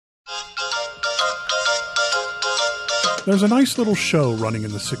There's a nice little show running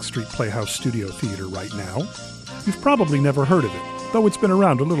in the 6th Street Playhouse Studio Theater right now. You've probably never heard of it, though it's been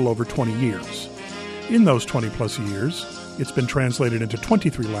around a little over 20 years. In those 20-plus years, it's been translated into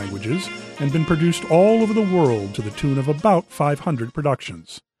 23 languages and been produced all over the world to the tune of about 500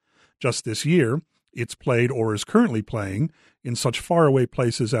 productions. Just this year, it's played or is currently playing in such faraway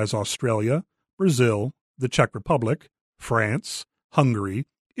places as Australia, Brazil, the Czech Republic, France, Hungary,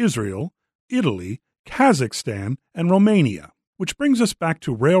 Israel, Italy, Kazakhstan, and Romania, which brings us back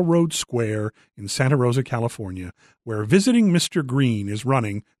to Railroad Square in Santa Rosa, California, where Visiting Mr. Green is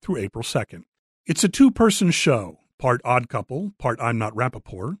running through April 2nd. It's a two-person show, part Odd Couple, part I'm Not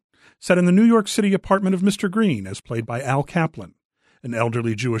Rappaport, set in the New York City apartment of Mr. Green, as played by Al Kaplan, an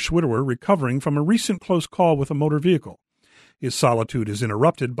elderly Jewish widower recovering from a recent close call with a motor vehicle. His solitude is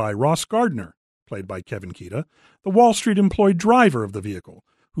interrupted by Ross Gardner, played by Kevin Kita, the Wall Street-employed driver of the vehicle,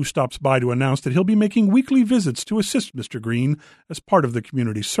 who stops by to announce that he'll be making weekly visits to assist Mr. Green as part of the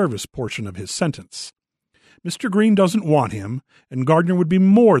community service portion of his sentence. Mr. Green doesn't want him, and Gardner would be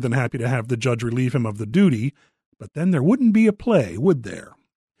more than happy to have the judge relieve him of the duty, but then there wouldn't be a play, would there?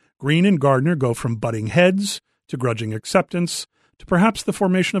 Green and Gardner go from butting heads to grudging acceptance to perhaps the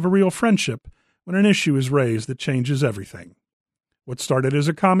formation of a real friendship when an issue is raised that changes everything. What started as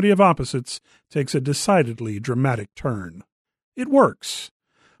a comedy of opposites takes a decidedly dramatic turn. It works.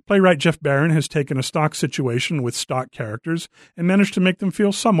 Playwright Jeff Barron has taken a stock situation with stock characters and managed to make them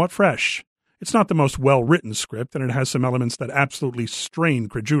feel somewhat fresh. It's not the most well-written script, and it has some elements that absolutely strain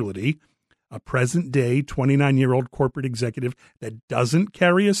credulity. A present-day 29-year-old corporate executive that doesn't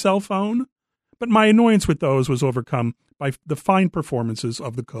carry a cell phone? But my annoyance with those was overcome by the fine performances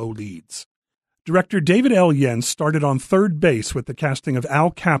of the co-leads. Director David L. Jentz started on third base with the casting of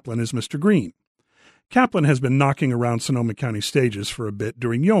Al Kaplan as Mr. Green. Kaplan has been knocking around Sonoma County stages for a bit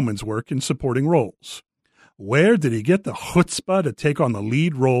doing yeoman's work in supporting roles. Where did he get the chutzpah to take on the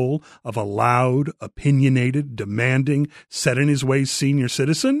lead role of a loud, opinionated, demanding, set-in-his-ways senior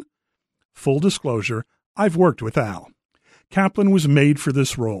citizen? Full disclosure, I've worked with Al. Kaplan was made for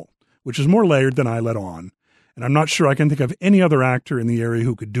this role, which is more layered than I let on, and I'm not sure I can think of any other actor in the area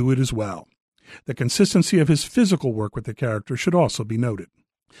who could do it as well. The consistency of his physical work with the character should also be noted.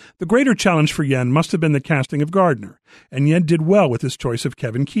 The greater challenge for Yen must have been the casting of Gardner, and Yen did well with his choice of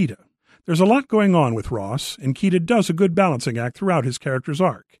Kevin Kita. There's a lot going on with Ross, and Kita does a good balancing act throughout his character's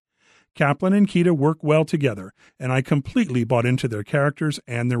arc. Kaplan and Kita work well together, and I completely bought into their characters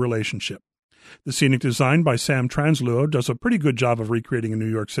and their relationship. The scenic design by Sam Transluo does a pretty good job of recreating a New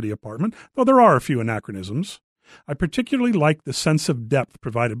York City apartment, though there are a few anachronisms. I particularly like the sense of depth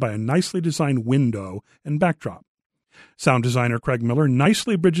provided by a nicely designed window and backdrop. Sound designer Craig Miller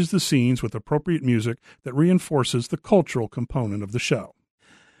nicely bridges the scenes with appropriate music that reinforces the cultural component of the show.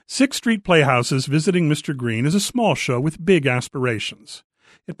 6th Street Playhouse's Visiting Mr. Green is a small show with big aspirations.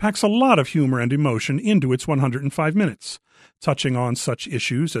 It packs a lot of humor and emotion into its 105 minutes, touching on such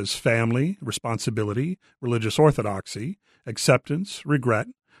issues as family, responsibility, religious orthodoxy, acceptance, regret,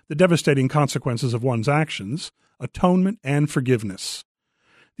 the devastating consequences of one's actions, atonement, and forgiveness.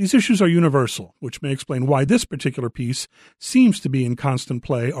 These issues are universal, which may explain why this particular piece seems to be in constant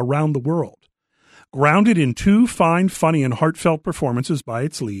play around the world. Grounded in two fine, funny, and heartfelt performances by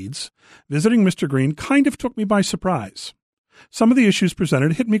its leads, Visiting Mr. Green kind of took me by surprise. Some of the issues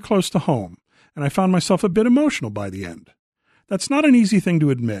presented hit me close to home, and I found myself a bit emotional by the end. That's not an easy thing to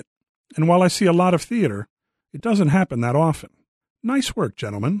admit, and while I see a lot of theater, it doesn't happen that often. Nice work,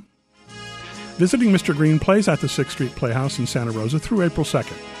 gentlemen. Visiting Mr. Green plays at the 6th Street Playhouse in Santa Rosa through April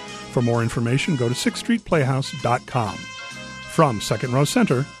 2nd. For more information, go to 6thstreetplayhouse.com. From Second Row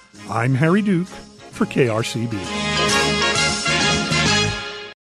Center, I'm Harry Duke for KRCB.